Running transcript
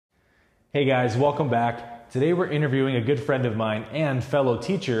Hey guys, welcome back. Today we're interviewing a good friend of mine and fellow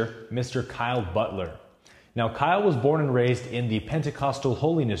teacher, Mr. Kyle Butler. Now, Kyle was born and raised in the Pentecostal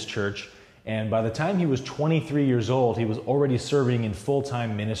Holiness Church, and by the time he was 23 years old, he was already serving in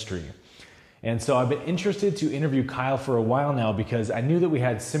full-time ministry. And so I've been interested to interview Kyle for a while now because I knew that we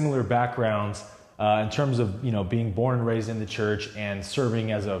had similar backgrounds in terms of, being born and raised in the church and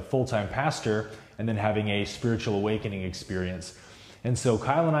serving as a full-time pastor and then having a spiritual awakening experience. And so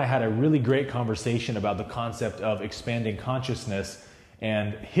Kyle and I had a really great conversation about the concept of expanding consciousness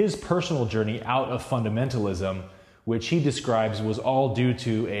and his personal journey out of fundamentalism, which he describes was all due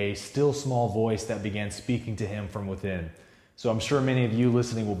to a still small voice that began speaking to him from within. So I'm sure many of you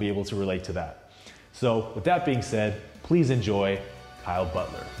listening will be able to relate to that. So with that being said, please enjoy Kyle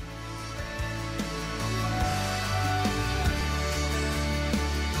Butler.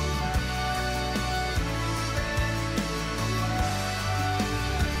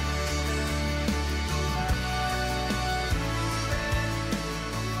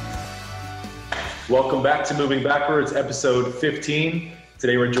 Welcome back to Moving Backwards, episode 15.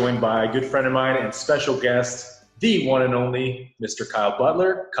 Today we're joined by a good friend of mine and special guest, the one and only Mr. Kyle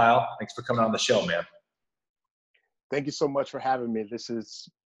Butler. Kyle, thanks for coming on the show, man. Thank you so much for having me. This is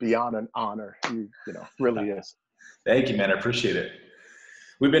beyond an honor. Really is. Thank you, man. I appreciate it.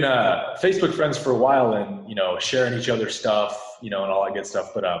 We've been Facebook friends for a while and, sharing each other's stuff, and all that good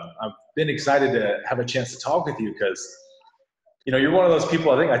stuff. But I've been excited to have a chance to talk with you because, you're one of those people,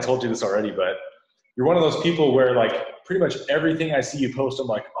 I think I told you this already, but you're one of those people where pretty much everything I see you post, I'm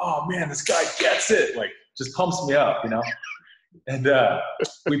like, oh man, this guy gets it. Just pumps me up, And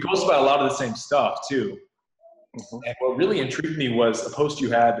we post about a lot of the same stuff too. Mm-hmm. And what really intrigued me was a post you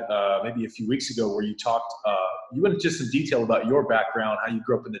had maybe a few weeks ago where you talked, you went into some detail about your background, how you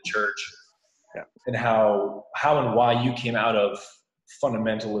grew up in the church, and how and why you came out of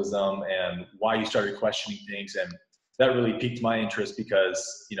fundamentalism and why you started questioning things. And that really piqued my interest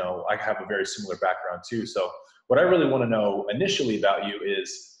because, I have a very similar background too. So what I really want to know initially about you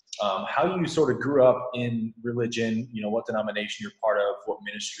is how you sort of grew up in religion, what denomination you're part of, what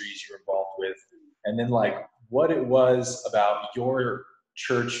ministries you're involved with, and then what it was about your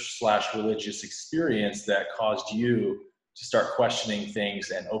church/religious experience that caused you to start questioning things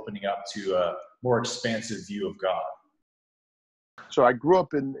and opening up to a more expansive view of God. So I grew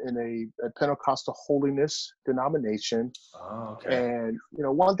up in a Pentecostal holiness denomination. Oh, okay. And,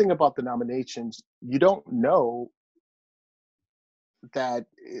 one thing about denominations, you don't know that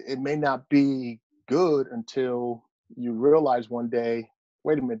it may not be good until you realize one day,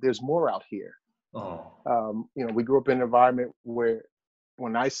 wait a minute, there's more out here. Oh. We grew up in an environment where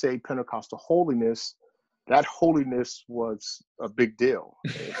when I say Pentecostal holiness, that holiness was a big deal.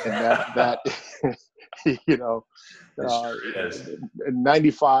 And that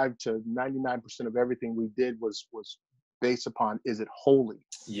 95 to 99% of everything we did was based upon, is it holy?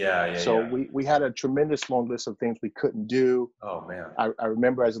 So we had a tremendous long list of things we couldn't do. Oh man. I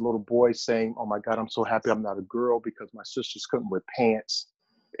remember as a little boy saying, oh my God, I'm so happy I'm not a girl because my sisters couldn't wear pants.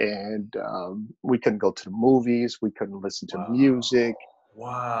 And we couldn't go to the movies. We couldn't listen to music.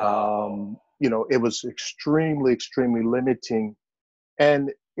 Wow. It was extremely, extremely limiting.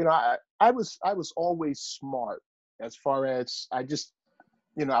 And, I was always smart as far as I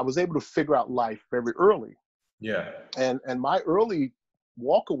was able to figure out life very early. Yeah. And my early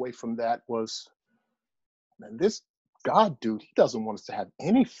walk away from that was, man, this God dude, he doesn't want us to have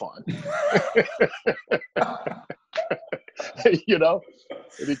any fun.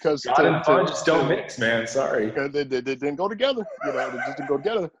 Because God and fun just don't mix, man. Sorry. They didn't go together. They just didn't go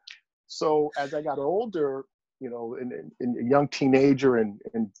together. So as I got older, in a young teenager and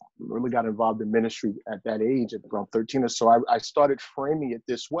really got involved in ministry at that age, at around 13 or so, I started framing it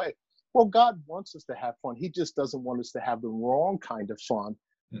this way. Well, God wants us to have fun. He just doesn't want us to have the wrong kind of fun.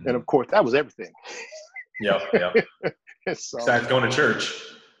 Mm-hmm. And of course, that was everything. Yep. So, besides going to church.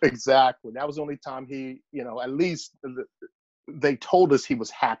 Exactly. That was the only time he, at least they told us he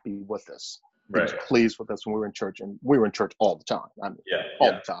was happy with us. Right. He was pleased with us when we were in church. And we were in church all the time.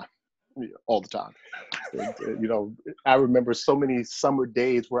 All the time. All the time. And, I remember so many summer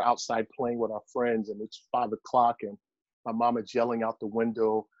days we're outside playing with our friends and it's 5 o'clock and my mom is yelling out the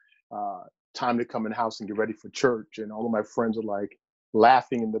window, time to come in the house and get ready for church. And all of my friends are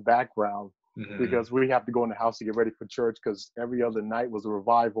laughing in the background because we have to go in the house to get ready for church because every other night was a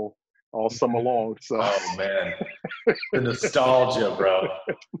revival all summer long. So. Oh man, the nostalgia, bro.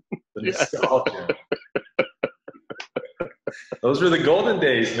 The nostalgia. Those were the golden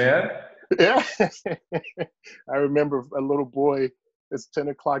days, man. Yeah. I remember a little boy, it's 10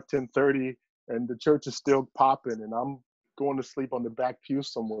 o'clock, 10:30, and the church is still popping, and I'm going to sleep on the back pew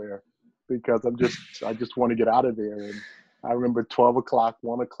somewhere because I just want to get out of there. And I remember 12 o'clock,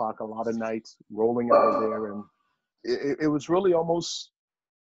 1 o'clock, a lot of nights rolling out of there. And it was really almost,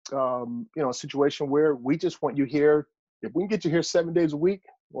 a situation where we just want you here. If we can get you here 7 days a week,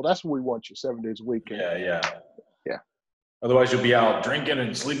 well, that's what we want you, 7 days a week. And, yeah. Otherwise, you'll be out drinking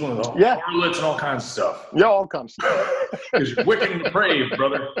and sleeping with all harlots and all kinds of stuff. Yeah, all kinds of stuff. Because you're wicked and depraved,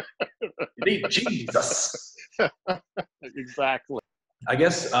 brother. You need Jesus. Exactly. I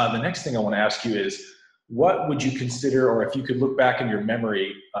guess the next thing I want to ask you is, what would you consider, or if you could look back in your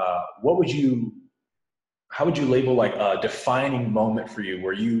memory, how would you label like a defining moment for you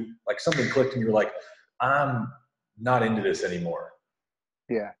where you, like something clicked and you were like, I'm not into this anymore?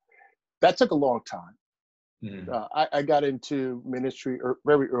 Yeah, that took a long time. Mm-hmm. I got into ministry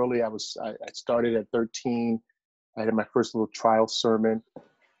very early. I started at 13. I had my first little trial sermon.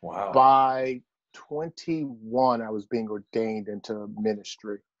 Wow. By 21, I was being ordained into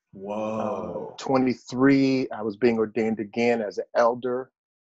ministry. Whoa. 23, I was being ordained again as an elder.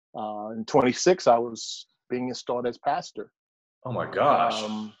 In 26, I was being installed as pastor. Oh my gosh.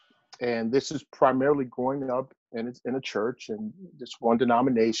 And this is primarily growing up in a church and just one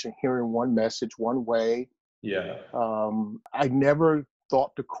denomination, hearing one message, one way. Yeah. I never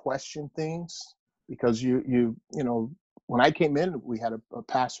thought to question things because you know, when I came in, we had a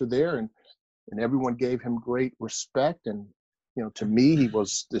pastor there and everyone gave him great respect. And, you know, to me, he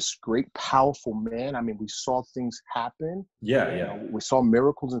was this great, powerful man. I mean, we saw things happen. Yeah. You know, we saw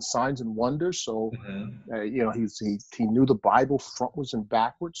miracles and signs and wonders. So, Mm-hmm. you know, he knew the Bible frontwards and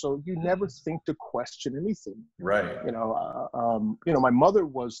backwards. So you never think to question anything. Right. You know, my mother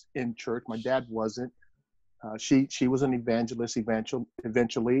was in church. My dad wasn't. She was an evangelist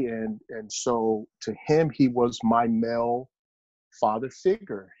eventually. And so to him, he was my male father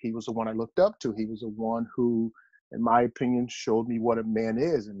figure. He was the one I looked up to. He was the one who, in my opinion, showed me what a man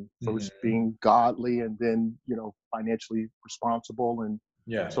is, and first being godly and then, you know, financially responsible and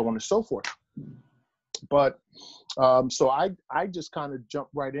so on and so forth. But so I just kind of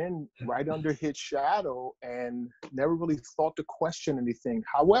jumped right under his shadow and never really thought to question anything.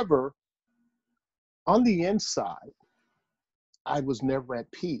 However, on the inside, I was never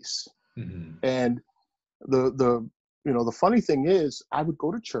at peace. Mm-hmm. And the funny thing is, I would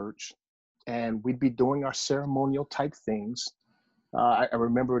go to church and we'd be doing our ceremonial type things. I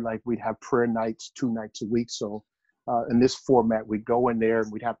remember like we'd have prayer nights 2 nights a week. So in this format, we'd go in there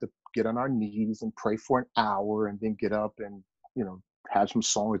and we'd have to get on our knees and pray for an hour and then get up and, you know, have some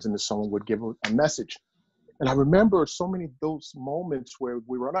songs and then someone would give a message. And I remember so many of those moments where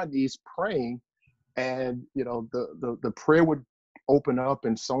we were on our knees praying and, you know, the prayer would open up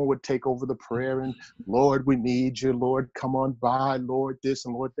and someone would take over the prayer and, Lord, we need you, Lord, come on by, Lord, this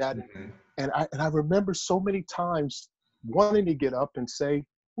and Lord, that. Mm-hmm. And I remember so many times wanting to get up and say,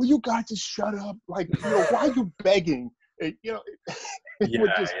 will you guys just shut up? Like, you know, why are you begging? You know, it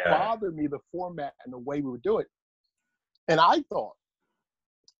would just bother me, the format and the way we would do it. And I thought,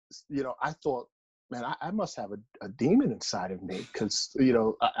 man, I must have a demon inside of me because, you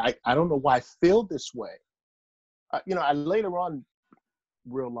know, I don't know why I feel this way. You know, I later on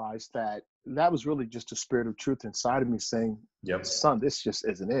realized that was really just a spirit of truth inside of me saying, son, this just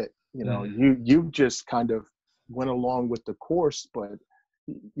isn't it. You know, you just kind of went along with the course, but,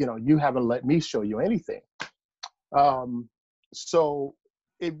 you know, you haven't let me show you anything. So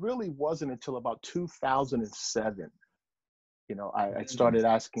it really wasn't until about 2007, you know, I started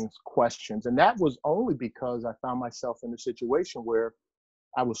asking questions. And that was only because I found myself in a situation where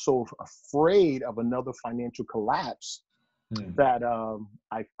I was so afraid of another financial collapse that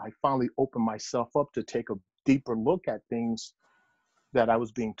I finally opened myself up to take a deeper look at things that I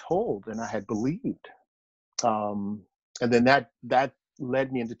was being told and I had believed. And then that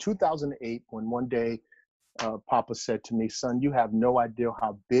led me into 2008 when one day Papa said to me, son, you have no idea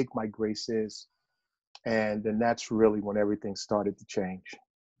how big my grace is. And then that's really when everything started to change.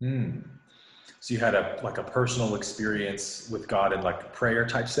 So you had a personal experience with God in like a prayer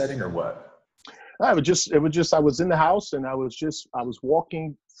type setting or what? It was just, I was in the house and I was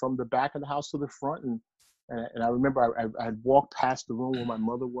walking from the back of the house to the front. And I remember I had walked past the room where my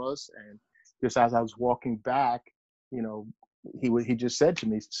mother was. And just as I was walking back, you know, he just said to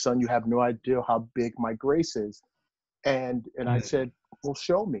me, son, you have no idea how big my grace is. And I said, well,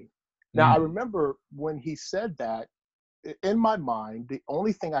 show me. Now, I remember when he said that, in my mind, the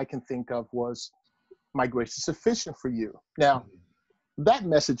only thing I can think of was, my grace is sufficient for you. Now, that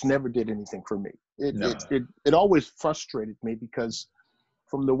message never did anything for me. It always frustrated me because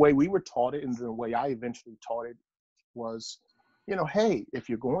from the way we were taught it and the way I eventually taught it was, you know, hey, if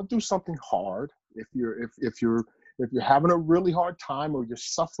you're going through something hard, if if you're having a really hard time or you're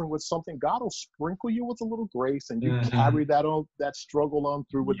suffering with something, God will sprinkle you with a little grace, and you carry that struggle on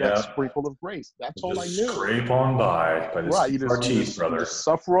through with that sprinkle of grace. That's all I knew. Scrape on by the right. skin of our teeth, brother. You just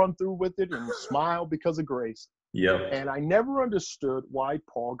suffer on through with it and smile because of grace. Yep. And I never understood why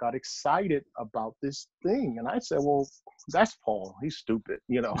Paul got excited about this thing. And I said, well, that's Paul. He's stupid,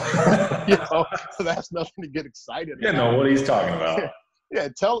 you know. That's nothing to get excited about. You know what he's talking about. Yeah,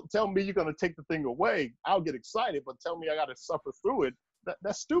 tell me you're going to take the thing away. I'll get excited, but tell me I got to suffer through it.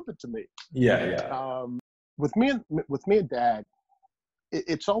 That's stupid to me. Yeah. With me and Dad,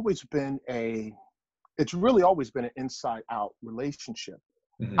 it's really always been an inside out relationship.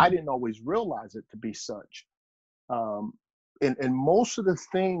 I didn't always realize it to be such. And most of the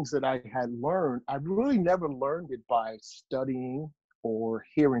things that I had learned, I really never learned it by studying or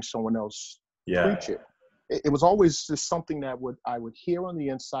hearing someone else preach it. It was always just something that I would hear on the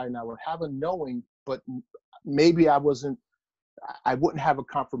inside, and I would have a knowing, but maybe I wouldn't have a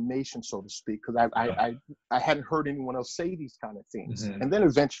confirmation, so to speak, because I hadn't heard anyone else say these kind of things. And then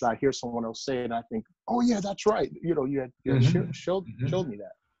eventually I hear someone else say it, and I think, oh yeah, that's right. You know, you had showed me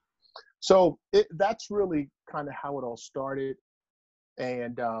that. So that's really kind of how it all started.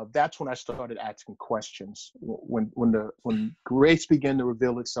 And that's when I started asking questions. When grace began to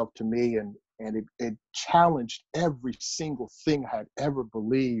reveal itself to me, and it challenged every single thing I had ever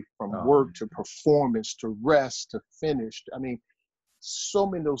believed, from work to performance to rest to finished. I mean, so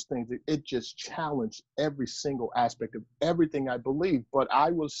many of those things, it just challenged every single aspect of everything I believed. But I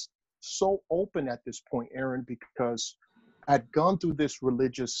was so open at this point, Aaron, because I'd gone through this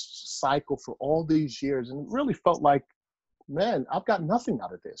religious cycle for all these years, and it really felt like, man, I've got nothing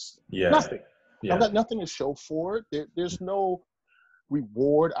out of this. Nothing. I've got nothing to show for it. There's no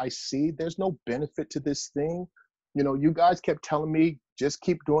reward I see. There's no benefit to this thing. You know, you guys kept telling me, just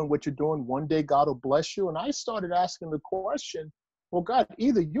keep doing what you're doing. One day God will bless you. And I started asking the question, well, God,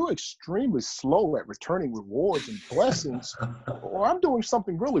 either you're extremely slow at returning rewards and blessings, or I'm doing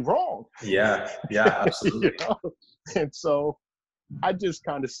something really wrong. Yeah, absolutely. You know? And so I just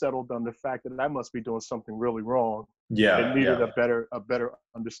kind of settled on the fact that I must be doing something really wrong. And needed a better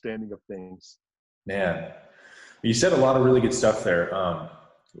understanding of things. Man, you said a lot of really good stuff there.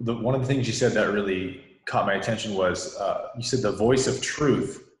 One of the things you said that really caught my attention was you said the voice of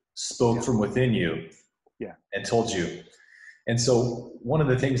truth spoke from within you and told you. And so one of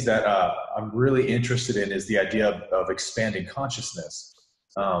the things that I'm really interested in is the idea of expanding consciousness.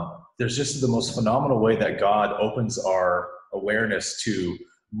 There's just the most phenomenal way that God opens our awareness to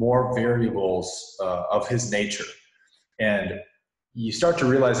more variables of his nature. And you start to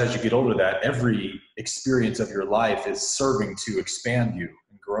realize as you get older that every experience of your life is serving to expand you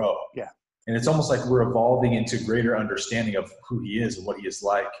and grow. Yeah. And it's almost like we're evolving into greater understanding of who he is and what he is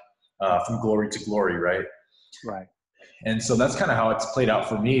like, from glory to glory, right? Right. And so that's kind of how it's played out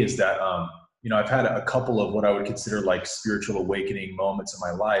for me, is that, I've had a couple of what I would consider like spiritual awakening moments in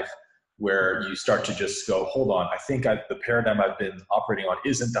my life where you start to just go, hold on, I think the paradigm I've been operating on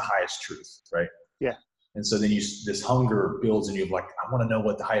isn't the highest truth, right? Yeah. And so then this hunger builds in you of like, I want to know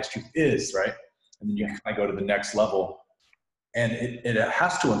what the highest truth is, right? And then you kind of go to the next level. And it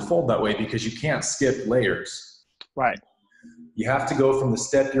has to unfold that way because you can't skip layers. Right. You have to go from the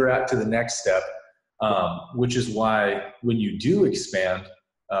step you're at to the next step, which is why when you do expand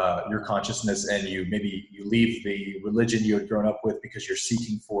your consciousness and you leave the religion you had grown up with because you're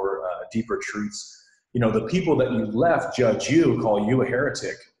seeking for deeper truths, the people that you left judge you, call you a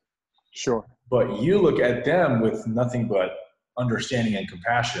heretic. Sure. But you look at them with nothing but understanding and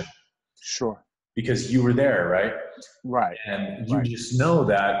compassion. Sure. Because you were there, right? Right. And you just know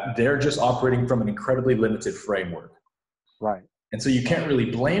that they're just operating from an incredibly limited framework. Right. And so you can't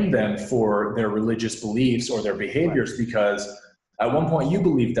really blame them for their religious beliefs or their behaviors because at one point you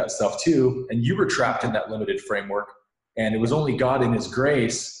believed that stuff too, and you were trapped in that limited framework. And it was only God in his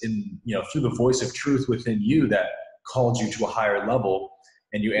grace, through the voice of truth within you, that called you to a higher level,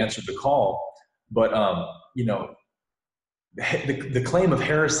 and you answered the call. But, the claim of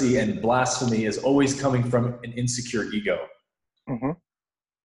heresy and blasphemy is always coming from an insecure ego.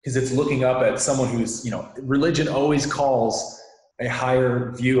 Because it's looking up at someone who's, religion always calls a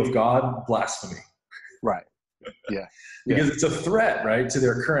higher view of God blasphemy. Right. Yeah. Because it's a threat, right, to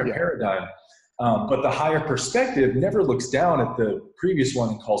their current paradigm. But the higher perspective never looks down at the previous one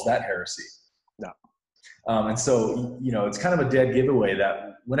and calls that heresy. No. And so, it's kind of a dead giveaway that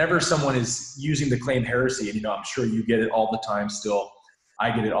whenever someone is using the claim heresy, and, I'm sure you get it all the time still, I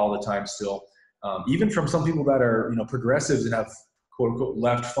get it all the time still, even from some people that are, progressives and have quote unquote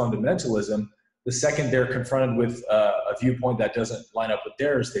left fundamentalism, the second they're confronted with a viewpoint that doesn't line up with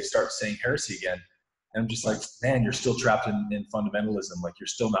theirs, they start saying heresy again. And I'm just like, man, you're still trapped in fundamentalism. Like, you're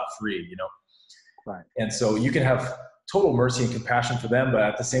still not free, you know? Right. And so you can have total mercy and compassion for them, but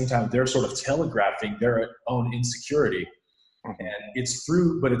at the same time, they're sort of telegraphing their own insecurity. Mm-hmm. And it's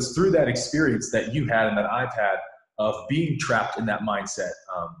through that experience that you had and that I've had of being trapped in that mindset.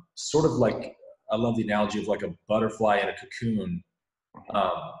 Sort of like, I love the analogy of like a butterfly in a cocoon.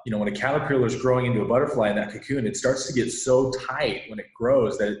 You know, when a caterpillar is growing into a butterfly in that cocoon, it starts to get so tight when it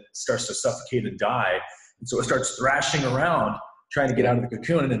grows that it starts to suffocate and die. And so it starts thrashing around, trying to get out of the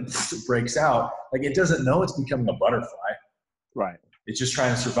cocoon, and then it breaks out. Like, it doesn't know it's becoming a butterfly. Right. It's just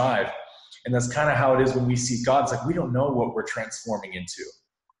trying to survive. And that's kind of how it is when we see God. It's like, we don't know what we're transforming into.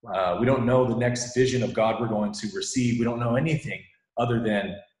 Right. We don't know the next vision of God we're going to receive. We don't know anything other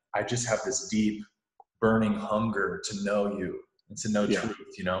than, I just have this deep, burning hunger to know you and to know truth,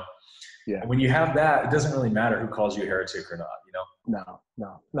 you know? Yeah. And when you have that, it doesn't really matter who calls you a heretic or not, you know?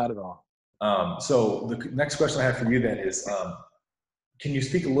 No, not at all. So the next question I have for you then is, can you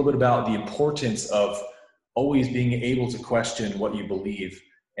speak a little bit about the importance of always being able to question what you believe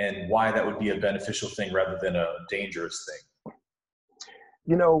and why that would be a beneficial thing rather than a dangerous thing?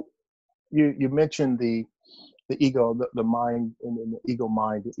 You know, you mentioned the ego, the mind, and the ego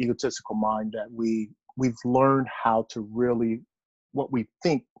mind, the egotistical mind that we've learned how to really, what we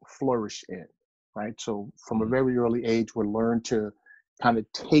think, flourish in, right? So from a very early age, we're learned to kind of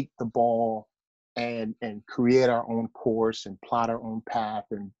take the ball and create our own course and plot our own path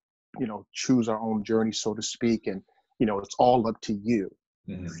and, you know, choose our own journey, so to speak. And, you know, it's all up to you.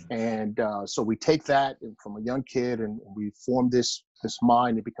 Mm-hmm. And so we take that from a young kid and we form this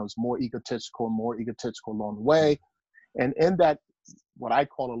mind. It becomes more egotistical along the way. And in that, what I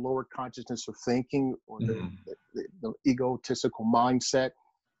call a lower consciousness of thinking, or the egotistical mindset,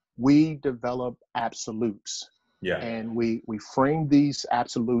 we develop absolutes. Yeah. And we frame these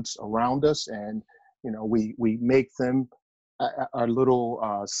absolutes around us, and, you know, we make them our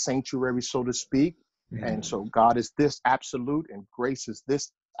little sanctuary, so to speak. And so God is this absolute, and grace is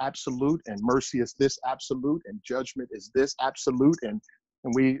this absolute, and mercy is this absolute, and judgment is this absolute. And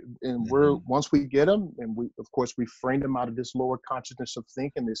we're once we get them, and we, of course, we frame them out of this lower consciousness of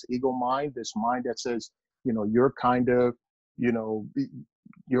thinking, this ego mind, this mind that says, you know, you're kind of, you know,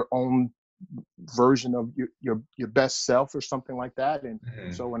 your own version of your best self or something like that. And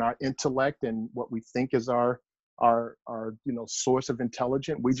so in our intellect and what we think is our you know, source of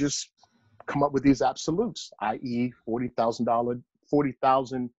intelligence, we just come up with these absolutes, i.e.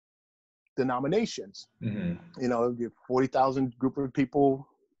 $40,000 denominations. You know, you have 40,000 group of people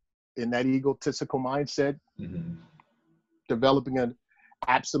in that egotistical mindset, developing an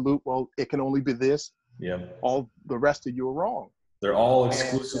absolute. Well, it can only be this. Yeah. All the rest of you are wrong. They're all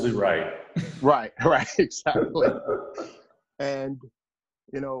exclusively right. Right, exactly. And,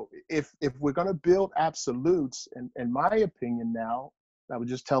 you know, if we're going to build absolutes, and in my opinion now, I was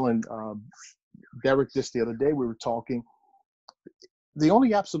just telling Derek this the other day, we were talking, the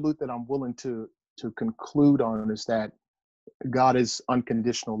only absolute that I'm willing to conclude on is that God is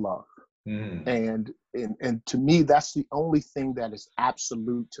unconditional love. And to me, that's the only thing that is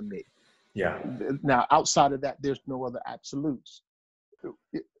absolute to me. Yeah. Now, outside of that, there's no other absolutes.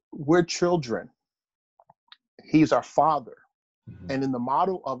 We're children. He's our father. And in the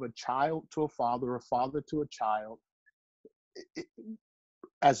model of a child to a father to a child,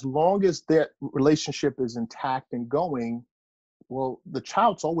 as long as that relationship is intact and going, well, the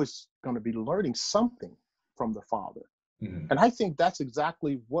child's always going to be learning something from the father. And I think that's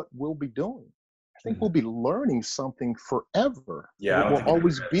exactly what we'll be doing. I think we'll be learning something forever. Yeah, we'll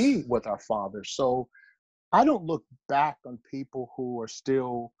always be with our father. So I don't look back on people who are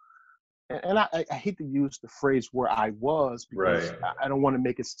still, and I hate to use the phrase where I was, because I don't want to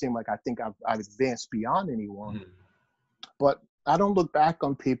make it seem like I think I've advanced beyond anyone. But I don't look back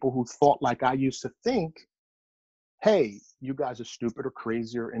on people who thought like I used to think, hey, you guys are stupid or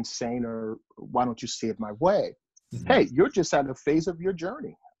crazy or insane, or why don't you see it my way? Hey, you're just at a phase of your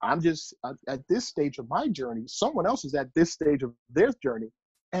journey. I'm just at this stage of my journey. Someone else is at this stage of their journey.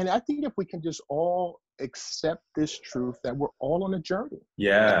 And I think if we can just all accept this truth that we're all on a journey.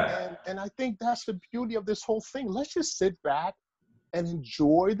 Yeah. And I think that's the beauty of this whole thing. Let's just sit back and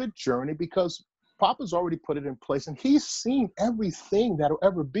enjoy the journey, because Papa's already put it in place, and he's seen everything that'll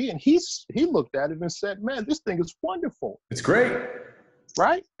ever be. And he looked at it and said, man, this thing is wonderful. It's great.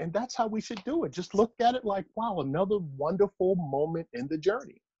 Right? And that's how we should do it. Just look at it like, wow, another wonderful moment in the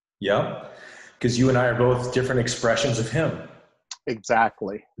journey. Yeah. Because you and I are both different expressions of him.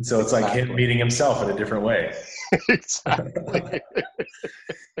 Exactly. And so it's like him meeting himself in a different way. Exactly.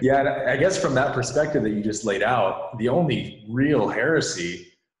 Yeah. And I guess from that perspective that you just laid out, the only real heresy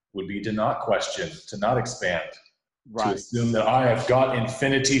would be to not question, to not expand, Right. to assume that I have got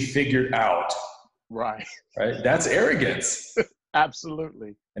infinity figured out. Right. Right? That's arrogance.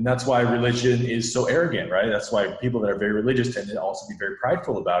 Absolutely. And that's why religion is so arrogant, right? That's why people that are very religious tend to also be very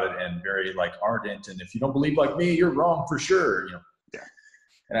prideful about it and very like ardent. And if you don't believe like me, you're wrong for sure. You know. Yeah.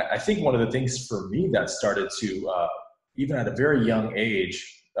 And I think one of the things for me that started to, even at a very young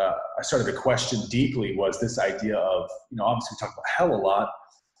age, I started to question deeply was this idea of, you know, obviously we talk about hell a lot,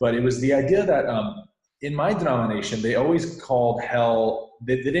 but it was the idea that in my denomination, they always called hell,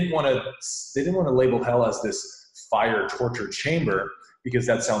 they didn't want to label hell as this fire torture chamber, because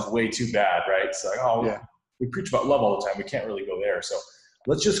that sounds way too bad, right? It's like, oh, yeah, we preach about love all the time. We can't really go there. So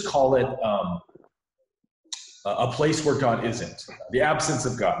let's just call it a place where God isn't, the absence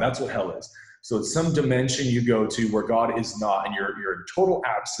of God. That's what hell is. So it's some dimension you go to where God is not, and you're in total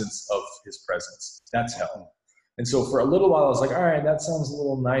absence of his presence. That's hell. And so for a little while, I was like, all right, that sounds a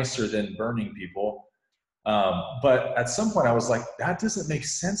little nicer than burning people. But at some point I was like, that doesn't make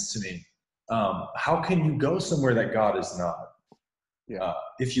sense to me. How can you go somewhere that God is not? Yeah.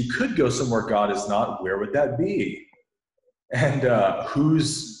 If you could go somewhere God is not, where would that be? And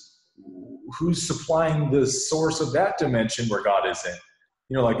who's supplying the source of that dimension where God isn't?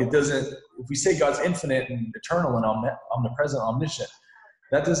 You know, like it doesn't, if we say God's infinite and eternal and omnipresent, omniscient,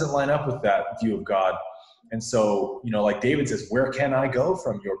 that doesn't line up with that view of God. And so, you know, like David says, where can I go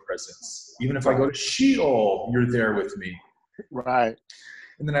from your presence? Even if I go to Sheol, you're there with me. Right.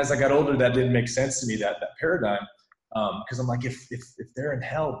 And then as I got older, that didn't make sense to me, that paradigm. Because I'm like, if they're in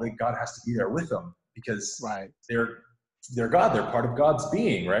hell, then God has to be there with them, because they're God, they're part of God's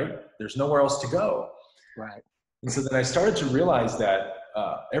being, right? There's nowhere else to go. Right. And so then I started to realize that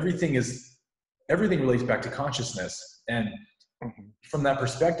everything relates back to consciousness. And from that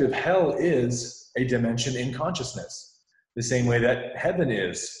perspective, hell is a dimension in consciousness, the same way that heaven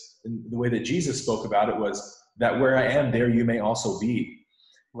is. And the way that Jesus spoke about it was that where I am, there you may also be.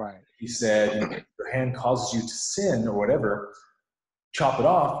 Right. He said, you know, if your hand causes you to sin or whatever, chop it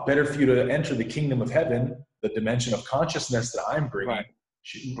off. Better for you to enter the kingdom of heaven, the dimension of consciousness that I'm bringing,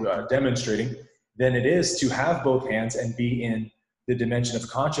 demonstrating, than it is to have both hands and be in the dimension of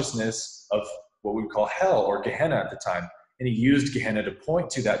consciousness of what we would call hell or Gehenna at the time. And he used Gehenna to point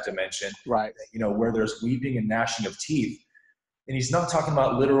to that dimension, right? You know, where there's weeping and gnashing of teeth. And he's not talking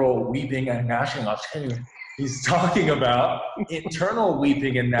about literal weeping and gnashing of teeth. He's talking about internal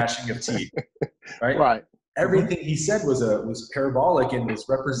weeping and gnashing of teeth, right? Right. Everything he said was parabolic and was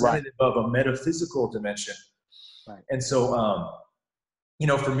representative of a metaphysical dimension. Right. And so, you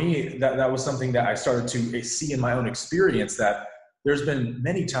know, for me, that was something that I started to see in my own experience, that there's been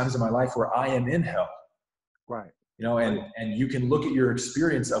many times in my life where I am in hell. Right. You know, and you can look at your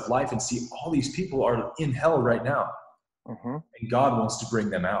experience of life and see all these people are in hell right now. And God wants to bring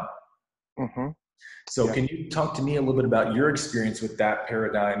them out. So can you talk to me a little bit about your experience with that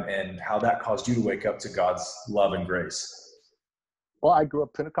paradigm and how that caused you to wake up to God's love and grace? Well, I grew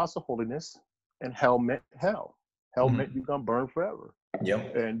up Pentecostal holiness, and hell meant hell. Hell meant you're going to burn forever.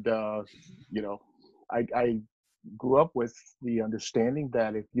 Yep. And, you know, I grew up with the understanding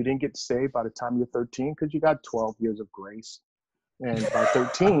that if you didn't get saved by the time you're 13, because you got 12 years of grace. And by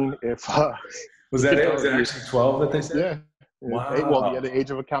 13, if... was that it? Was it actually 12 that they said? Yeah. Wow. Well, yeah, the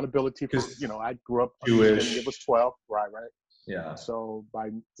age of accountability for, you know, I grew up Jewish. It was 12, right? Yeah. So by,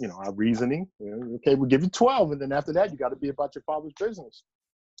 you know, our reasoning, okay, we'll give you 12, and then after that, you got to be about your father's business.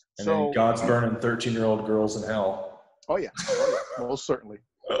 And then God's burning 13-year-old girls in hell. Oh yeah, most certainly.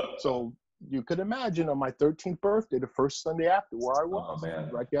 So you could imagine on my 13th birthday, the first Sunday after, where I was,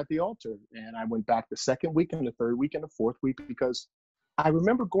 right there at the altar, and I went back the second week and the third week and the fourth week, because I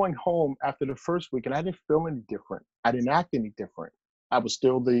remember going home after the first week and I didn't feel any different. I didn't act any different. I was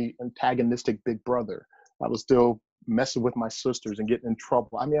still the antagonistic big brother. I was still messing with my sisters and getting in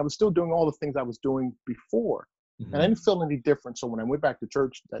trouble. I mean, I was still doing all the things I was doing before. And I didn't feel any different. So when I went back to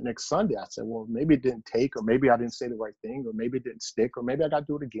church that next Sunday, I said, well, maybe it didn't take, or maybe I didn't say the right thing, or maybe it didn't stick, or maybe I got to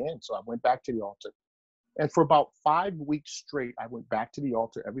do it again. So I went back to the altar. And for about 5 weeks straight, I went back to the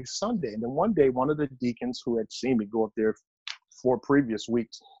altar every Sunday. And then one day, one of the deacons who had seen me go up there 4 previous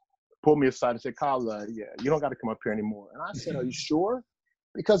weeks pulled me aside and said, Kyle, yeah, you don't got to come up here anymore. And I said, are you sure?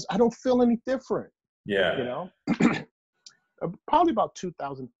 Because I don't feel any different. Yeah. You know, probably about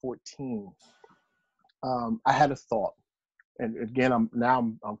 2014, I had a thought. And again,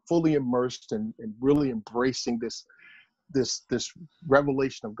 I'm fully immersed and really embracing this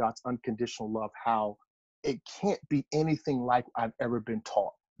revelation of God's unconditional love, how it can't be anything like I've ever been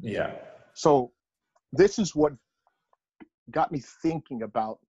taught. Yeah. So this is what got me thinking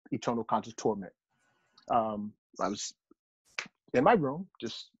about eternal conscious torment. I was in my room,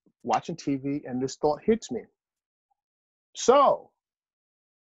 just watching TV, and this thought hits me. So,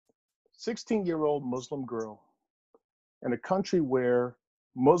 16-year-old Muslim girl in a country where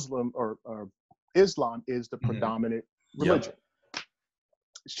Muslim or Islam is the predominant religion.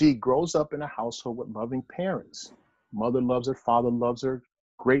 She grows up in a household with loving parents. Mother loves her, father loves her,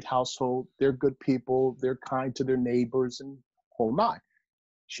 great household. They're good people. They're kind to their neighbors and whole nine.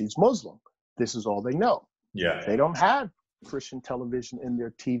 She's Muslim. This is all they know. Yeah. They don't have Christian television in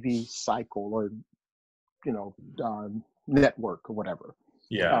their TV cycle or, network or whatever.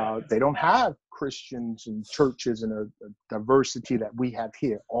 Yeah. They don't have Christians and churches and a diversity that we have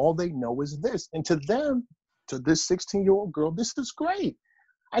here. All they know is this. And to them, to this 16-year-old girl, this is great.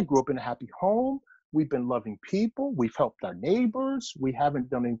 I grew up in a happy home. We've been loving people. We've helped our neighbors. We haven't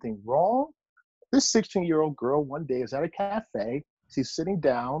done anything wrong. This 16-year-old girl one day is at a cafe. She's sitting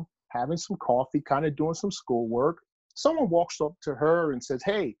down, having some coffee, kind of doing some schoolwork. Someone walks up to her and says,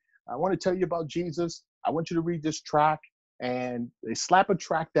 "Hey, I want to tell you about Jesus. I want you to read this track." And they slap a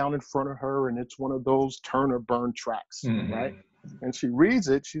track down in front of her, and it's one of those turn or burn tracks, right? And she reads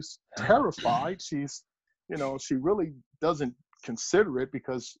it. She's terrified. She's, she really doesn't consider it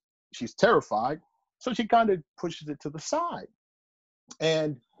because she's terrified. So she kind of pushes it to the side.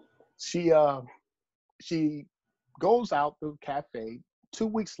 And she goes out the cafe. 2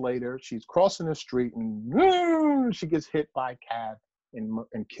 weeks later, she's crossing the street, and she gets hit by a cab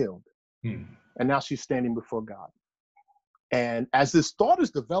and killed. And now she's standing before God. And as this thought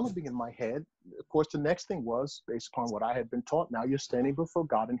is developing in my head, of course, the next thing was, based upon what I had been taught, now you're standing before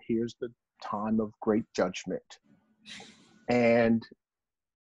God, and here's the time of great judgment. And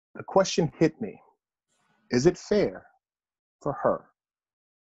the question hit me: is it fair for her,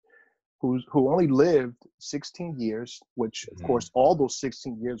 who only lived 16 years, which, of course, all those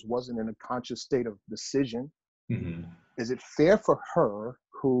 16 years wasn't in a conscious state of decision? Is it fair for her,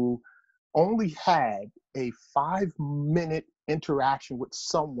 who only had a 5-minute interaction with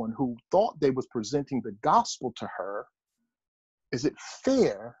someone who thought they was presenting the gospel to her, is it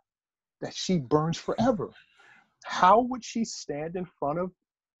fair that she burns forever? How would she stand in front of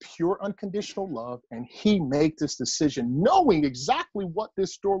pure unconditional love and he make this decision, knowing exactly what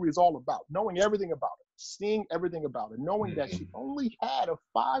this story is all about, knowing everything about it, seeing everything about it, knowing that she only had a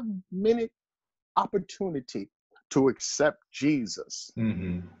 5-minute opportunity to accept Jesus?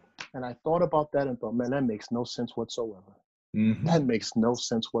 And I thought about that and thought, man, that makes no sense whatsoever. That makes no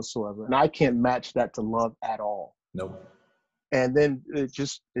sense whatsoever. And I can't match that to love at all. Nope. And then it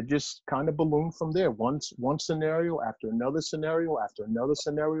just kind of ballooned from there. One scenario after another scenario, after another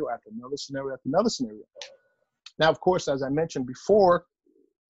scenario, after another scenario, after another scenario. Now, of course, as I mentioned before,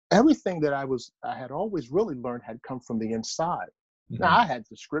 everything that I had always really learned had come from the inside. Now, I had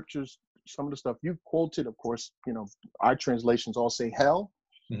the scriptures, some of the stuff you quoted, of course, our translations all say hell.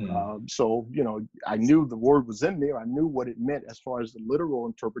 So, I knew the word was in there. I knew what it meant as far as the literal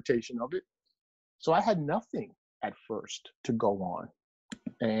interpretation of it. So I had nothing at first to go on.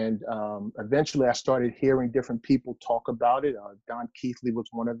 And eventually I started hearing different people talk about it. Don Keithley was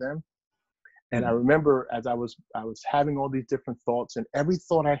one of them. And I remember as I was having all these different thoughts, and every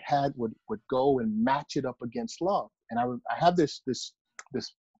thought I had would go and match it up against love. And I have this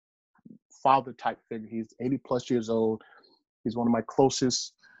father type figure. He's 80 plus years old. He's one of my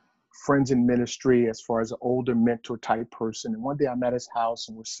closest friends in ministry as far as an older mentor type person. And one day I'm at his house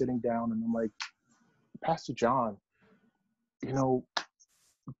and we're sitting down and I'm like, Pastor John,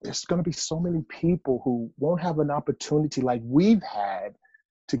 there's going to be so many people who won't have an opportunity like we've had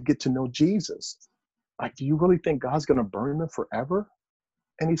to get to know Jesus. Like, do you really think God's going to burn them forever?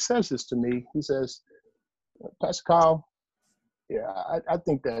 And he says this to me. He says, Pastor Kyle, yeah, I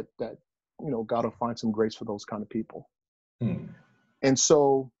think that God will find some grace for those kind of people. And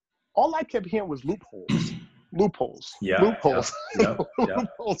so all I kept hearing was loopholes. Loopholes.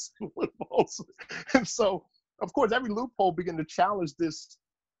 And so, of course, every loophole began to challenge this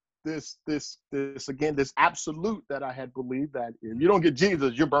absolute that I had believed, that if you don't get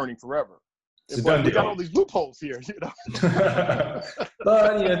Jesus, you're burning forever. But we got all these loopholes here,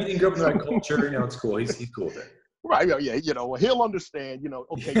 But if you didn't grow up in the right culture, it's cool. He's cool with it. Right, yeah, he'll understand,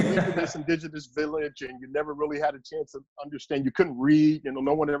 okay, you live in this indigenous village and you never really had a chance to understand. You couldn't read,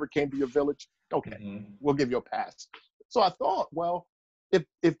 no one ever came to your village. Okay, we'll give you a pass. So I thought, well,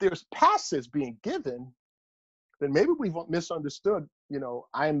 if there's passes being given, then maybe we've misunderstood,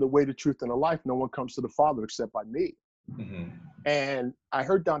 I am the way, the truth, and the life. No one comes to the Father except by me. And I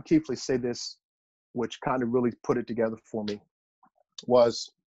heard Don Keithley say this, which kind of really put it together for me.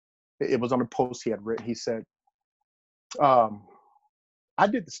 It was on a post he had written. He said, I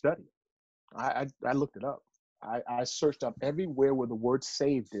did the study. I looked it up. I searched up everywhere where the word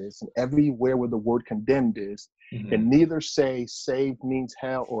saved is and everywhere where the word condemned is. And neither say saved means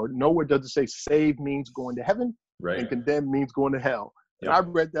hell, or nowhere does it say saved means going to heaven and condemned means going to hell. And I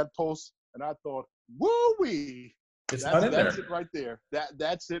read that post and I thought, woo-wee. That's it right there.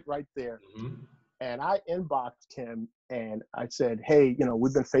 That's it right there. And I inboxed him and I said, hey, you know,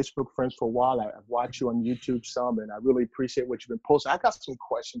 we've been Facebook friends for a while. I've watched you on YouTube some, and I really appreciate what you've been posting. I got some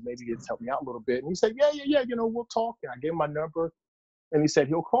questions. Maybe it's helped me out a little bit. And he said, yeah, you know, we'll talk. And I gave him my number and he said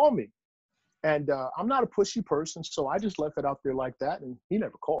he'll call me. And I'm not a pushy person, so I just left it out there like that. And he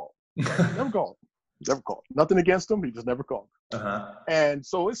never called. Never called. Nothing against him. He just never called. And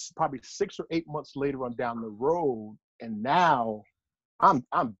so it's probably 6 or 8 months later on down the road. And now I'm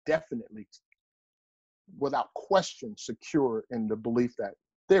definitely, without question, secure in the belief that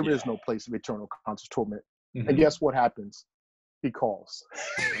there is no place of eternal conscious torment. And guess what happens? He calls.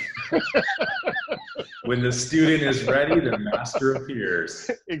 When the student is ready, the master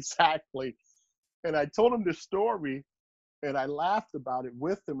appears. Exactly. And I told him this story and I laughed about it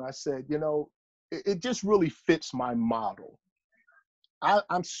with him. I said, you know, it just really fits my model.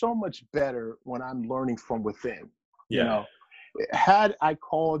 I'm so much better when I'm learning from within. You know, had I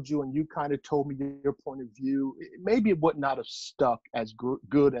called you and you kind of told me your point of view, maybe it would not have stuck as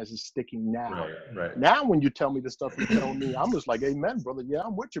good as it's sticking now. Right. Now, when you tell me the stuff you tell me, I'm just like, amen, brother. Yeah,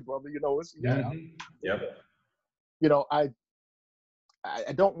 I'm with you, brother. You know, it's, you know, I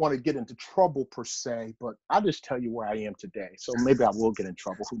don't want to get into trouble per se, but I'll just tell you where I am today. So maybe I will get in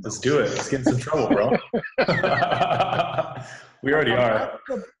trouble. Let's do it. Let's get in some trouble, bro. We already are.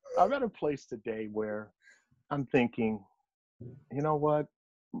 I'm at a place today where I'm thinking, you know what?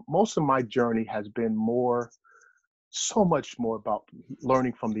 Most of my journey has been so much more about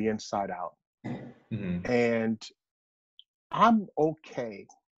learning from the inside out. And I'm okay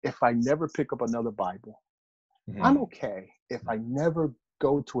if I never pick up another Bible. I'm okay if I never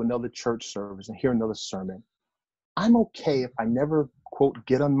go to another church service and hear another sermon. I'm okay if I never, quote,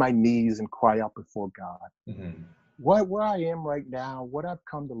 get on my knees and cry out before God. Where I am right now, what I've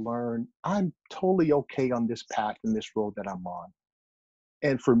come to learn, I'm totally okay on this path and this road that I'm on.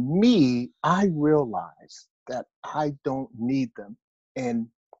 And for me, I realize that I don't need them. And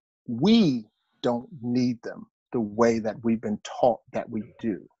we don't need them the way that we've been taught that we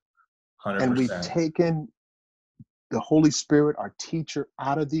do. 100%. And we've taken the Holy Spirit, our teacher,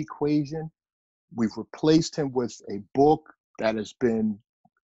 out of the equation. We've replaced him with a book that has been,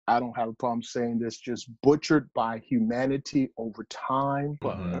 I don't have a problem saying this, just butchered by humanity over time.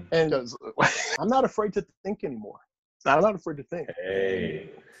 And I'm not afraid to think anymore. I'm not afraid to think. Hey,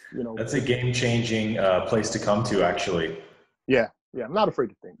 you know, that's a game-changing place to come to, actually. Yeah, I'm not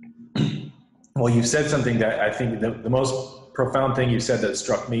afraid to think. Well, you've said something that I think the most profound thing you said that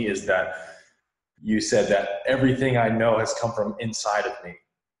struck me is that you said that everything I know has come from inside of me.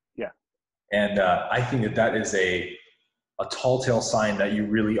 Yeah. And I think that is a tall tale sign that you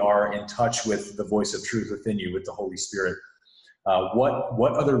really are in touch with the voice of truth within you, with the Holy Spirit.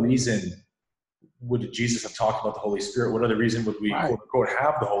 What other reason would Jesus have talked about the Holy Spirit? What other reason would we, quote unquote,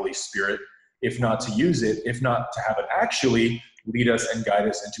 have the Holy Spirit, if not to use it, if not to have it actually lead us and guide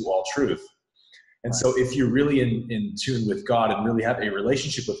us into all truth? And so if you're really in tune with God and really have a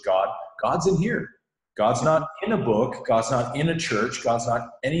relationship with God, God's in here. God's not in a book. God's not in a church. God's not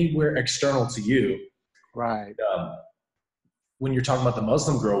anywhere external to you. Right. When you're talking about the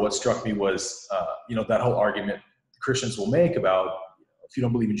Muslim girl, what struck me was, that whole argument Christians will make about, if you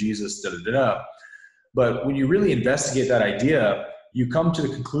don't believe in Jesus, da-da-da-da. But when you really investigate that idea, you come to the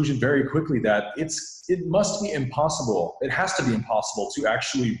conclusion very quickly that it must be impossible. It has to be impossible to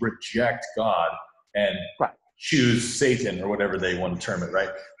actually reject God and choose Satan or whatever they want to term it, right?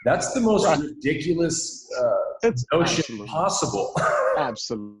 That's the most ridiculous notion possible.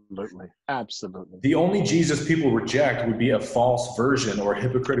 Absolutely. The only Jesus people reject would be a false version or a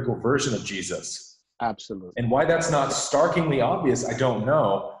hypocritical version of Jesus. Absolutely. And why that's not starkly obvious, I don't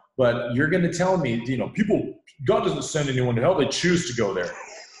know. But you're going to tell me, God doesn't send anyone to hell. They choose to go there.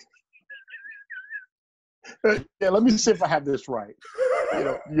 Yeah, let me see if I have this right.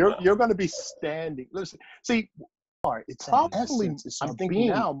 You're going to be standing. Listen, see, it's probably, I'm thinking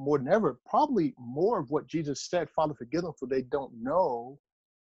now more than ever, probably more of what Jesus said, Father, forgive them for they don't know.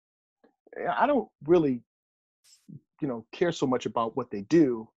 I don't really, care so much about what they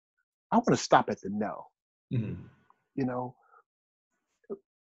do. I want to stop at the no.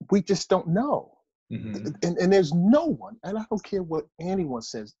 We just don't know. And there's no one, and I don't care what anyone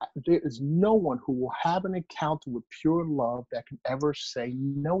says, there is no one who will have an encounter with pure love that can ever say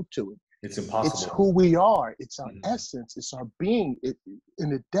no to it. It's impossible. It's who we are. It's our essence. It's our being. In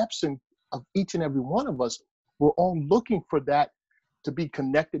the depths of each and every one of us, we're all looking for that to be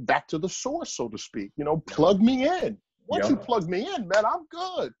connected back to the source, so to speak. You know, plug me in. Once you plug me in, man, I'm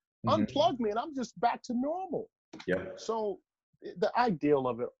good. Unplug me and I'm just back to normal. So the ideal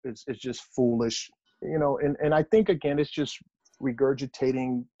of it is just foolish, you know, and I think, again, it's just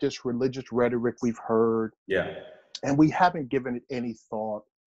regurgitating this religious rhetoric we've heard. And we haven't given it any thought.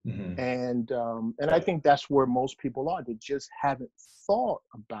 And I think that's where most people are. They just haven't thought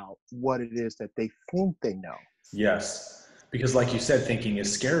about what it is that they think they know. Yes. Because like you said, thinking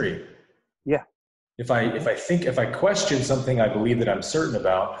is scary. Yeah. If I question something I believe that I'm certain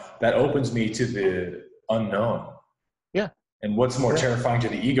about, that opens me to the unknown. Yeah. And what's more terrifying to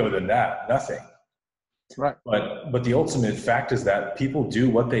the ego than that? Nothing. Right. But the ultimate fact is that people do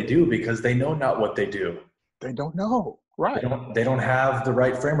what they do because they know not what they do. They don't know. Right. They don't have the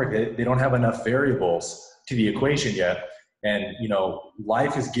right framework. They don't have enough variables to the equation yet. And, you know,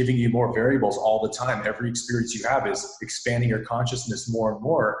 life is giving you more variables all the time. Every experience you have is expanding your consciousness more and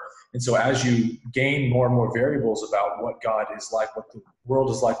more. And so as you gain more and more variables about what God is like, what the world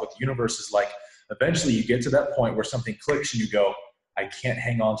is like, what the universe is like, eventually you get to that point where something clicks and you go, I can't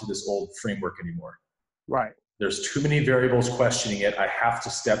hang on to this old framework anymore. Right. There's too many variables questioning it. I have to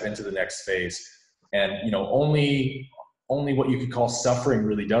step into the next phase. And, you know, only what you could call suffering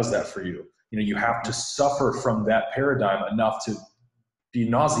really does that for you. You know, you have to suffer from that paradigm enough to be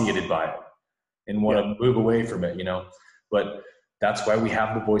nauseated by it and want to move away from it, you know. But that's why we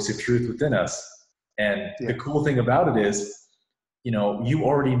have the voice of truth within us. And the cool thing about it is, you know, you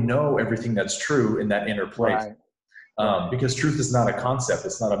already know everything that's true in that inner place. Because truth is not a concept.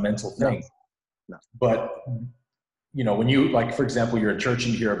 It's not a mental thing. No. But, you know, when you, like, for example, you're in church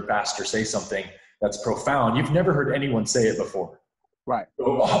and you hear a pastor say something that's profound, you've never heard anyone say it before. Right.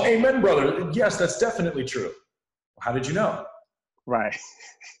 Oh, amen, brother. Yes, that's definitely true. How did you know? Right.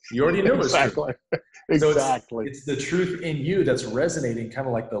 You already knew it was true. Exactly. So it's the truth in you that's resonating, kind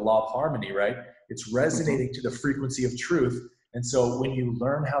of like the law of harmony, right? It's resonating to the frequency of truth. And so when you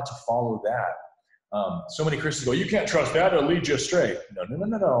learn how to follow that, so many Christians go, you can't trust that, it'll lead you astray.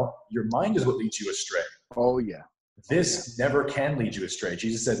 No. Your mind is what leads you astray. Oh, yeah. This never can lead you astray.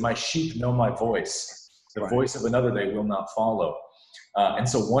 Jesus said, my sheep know my voice. The voice of another they will not follow. And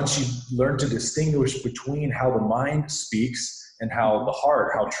so once you learn to distinguish between how the mind speaks and how the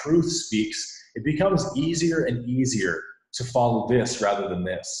heart, how truth speaks, it becomes easier and easier to follow this rather than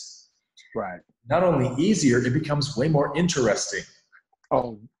this. Right. Not only easier, it becomes way more interesting.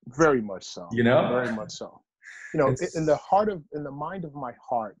 Oh, very much so. You know? Very much so. You know, in the mind of my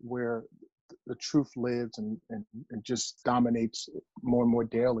heart, where the truth lives and just dominates more and more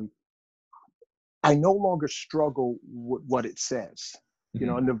daily, I no longer struggle with what it says. You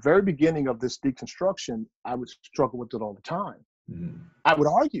know, in the very beginning of this deconstruction, I would struggle with it all the time. I would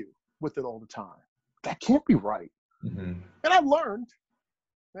argue with it all the time. That can't be right. And I've learned,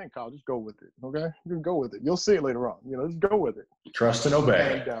 man, Kyle, just go with it, okay? Just go with it. You'll see it later on. You know, just go with it. Trust and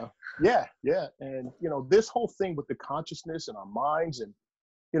obey. And and you know, this whole thing with the consciousness and our minds, and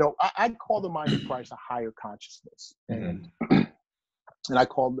you know, I'd call the mind of Christ a higher consciousness, and I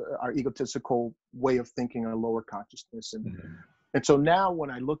call our egotistical way of thinking a lower consciousness. And so now when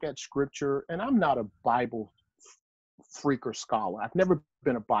I look at scripture, and I'm not a Bible freak or scholar, I've never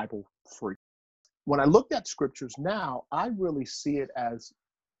been a Bible freak. When I look at scriptures now, I really see it as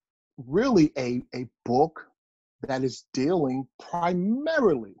really a book that is dealing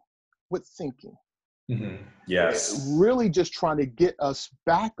primarily with thinking. Yes. Really just trying to get us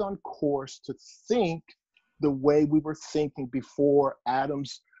back on course to think the way we were thinking before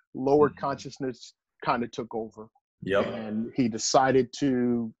Adam's lower consciousness kind of took over. And he decided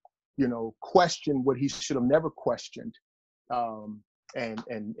to, you know, question what he should have never questioned,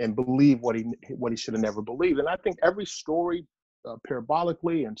 and believe what he should have never believed. And I think every story,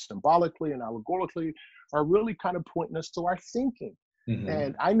 parabolically and symbolically and allegorically, are really kind of pointing us to our thinking.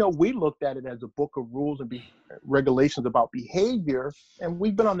 And I know we looked at it as a book of rules and regulations about behavior, and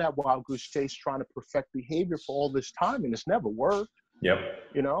we've been on that wild goose chase trying to perfect behavior for all this time, and it's never worked.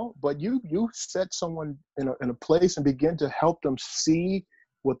 You know, but you set someone in a place and begin to help them see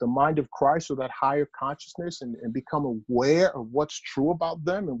with the mind of Christ, or that higher consciousness, and become aware of what's true about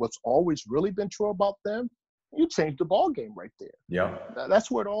them and what's always really been true about them. You change the ball game right there.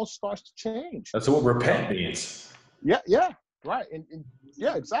 That's where it all starts to change. That's what repent means. Right. And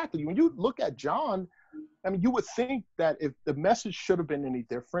yeah, exactly. When you look at John, I mean, you would think that if the message should have been any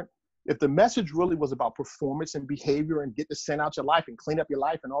different, if the message really was about performance and behavior and get the sin out your life and clean up your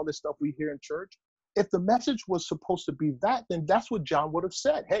life and all this stuff we hear in church, if the message was supposed to be that, then that's what John would have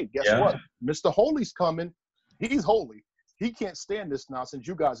said. Hey, guess what? Mr. Holy's coming. He's holy. he can't stand this nonsense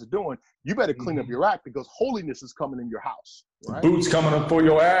you guys are doing. You better clean up your act because holiness is coming in your house. Right? Boots coming up for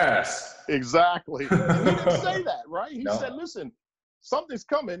your ass. Exactly. And he didn't say that, right? He No. said, listen, something's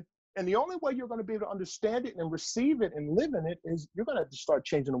coming. And the only way you're going to be able to understand it and receive it and live in it is you're going to have to start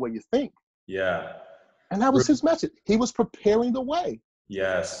changing the way you think. Yeah. And that was his message. He was preparing the way.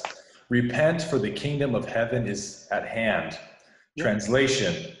 Yes. Repent, for the kingdom of heaven is at hand. Yeah.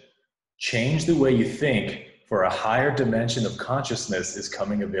 Translation, change the way you think, for a higher dimension of consciousness is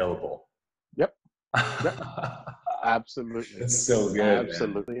coming available. Yep. Absolutely. It's so good.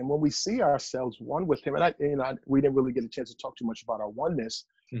 Absolutely. Man. And when we see ourselves one with him, and we didn't really get a chance to talk too much about our oneness,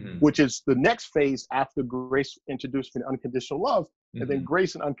 which is the next phase after grace introduced me to unconditional love. And then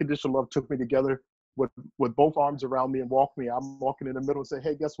grace and unconditional love took me together with both arms around me and walked me. I'm walking in the middle and say,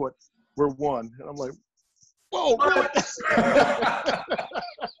 hey, guess what? We're one. And I'm like, whoa, really?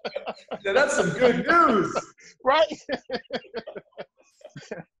 Yeah, that's some good news. Right?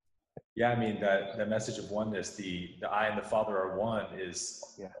 Yeah, I mean, that message of oneness, the I and the Father are one, is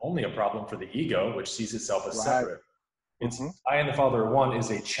only a problem for the ego, which sees itself as separate. It's I and the Father are one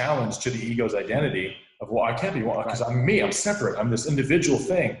is a challenge to the ego's identity of, well, I can't be one because I'm me, I'm separate, I'm this individual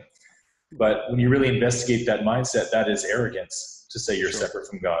thing. But when you really investigate that mindset, that is arrogance to say you're separate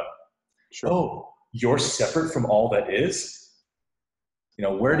from God. Oh, you're separate from all that is? You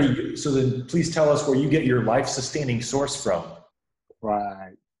know, where do you, so then please tell us where you get your life-sustaining source from.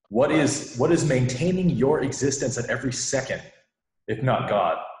 Right. What is maintaining your existence at every second, if not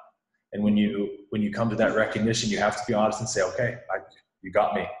God? And when you come to that recognition, you have to be honest and say, okay, you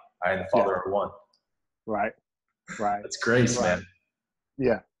got me. I and the Father are one. Right. That's grace, man.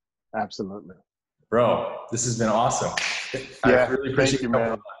 Yeah, absolutely. Bro, this has been awesome. Yeah, I really appreciate thank you,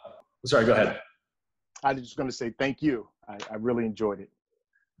 man. Sorry, go ahead. I was just going to say thank you. I really enjoyed it.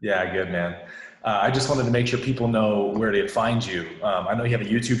 Yeah, good, man. I just wanted to make sure people know where to find you. I know you have a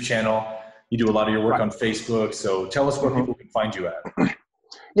YouTube channel. You do a lot of your work on Facebook. So tell us where people can find you at.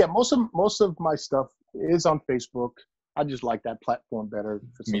 Yeah, most of my stuff is on Facebook. I just like that platform better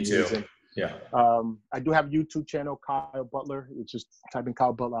for some reason. Yeah. I do have a YouTube channel, Kyle Butler. It's just type in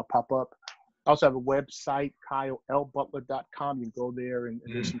Kyle Butler, I'll pop up. I also have a website, KyleLButler.com. You can go there and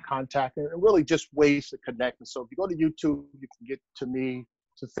there's some contact and really just ways to connect. And so if you go to YouTube, you can get to me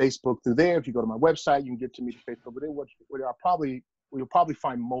to Facebook through there. If you go to my website, you can get to me to Facebook. But you'll probably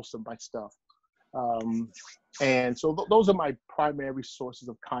find most of my stuff. And so those are my primary sources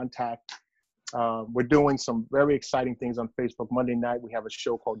of contact. We're doing some very exciting things on Facebook. Monday night, we have a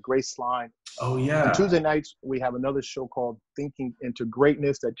show called Grace Line. Oh, yeah. On Tuesday nights, we have another show called Thinking into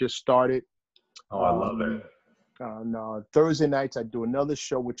Greatness that just started. Oh, I love it. On Thursday nights, I do another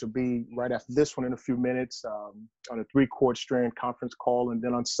show, which will be right after this one in a few minutes, on a 3-chord strand conference call. And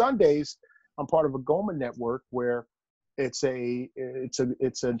then on Sundays, I'm part of a Goma network where it's a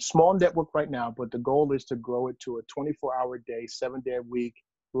small network right now, but the goal is to grow it to a 24-hour day, 7-day a week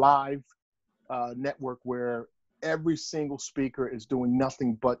live network where every single speaker is doing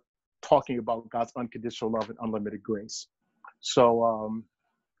nothing but talking about God's unconditional love and unlimited grace. So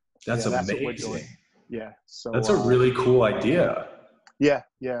that's amazing. That's what we're doing. Yeah. So that's a really cool idea. Yeah.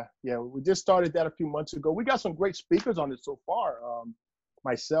 We just started that a few months ago. We got some great speakers on it so far.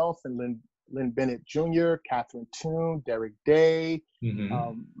 Myself and Lynn Bennett Jr., Catherine Toon, Derek Day,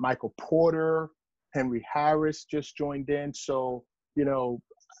 Michael Porter, Henry Harris just joined in. So, you know,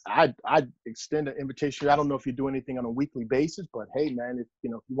 I'd extend an invitation. I don't know if you do anything on a weekly basis, but hey, man, if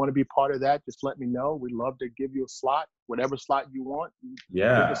you want to be part of that, just let me know. We'd love to give you a slot, whatever slot you want.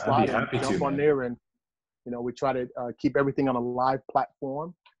 Yeah, I'd be happy to. Jump on there, and we try to keep everything on a live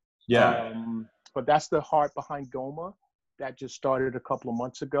platform. Yeah. But that's the heart behind Goma. That just started a couple of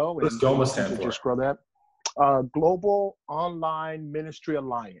months ago. What does Goma stand for? Just grow that. Global Online Ministry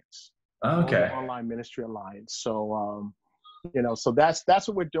Alliance. Okay. Global Online Ministry Alliance. So. So that's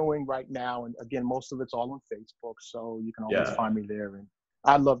what we're doing right now. And again, most of it's all on Facebook. So you can always find me there. And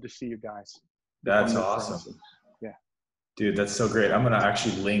I'd love to see you guys. That's awesome. Yeah. Dude, that's so great. I'm going to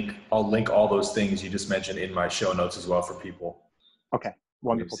actually I'll link all those things you just mentioned in my show notes as well for people. Okay.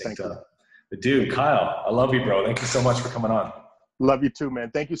 Wonderful. Thank you. But dude, Kyle, I love you, bro. Thank you so much for coming on. Love you too,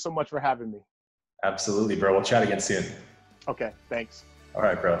 man. Thank you so much for having me. Absolutely, bro. We'll chat again soon. Okay. Thanks. All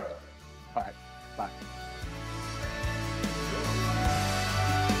right, bro. All right. Bye.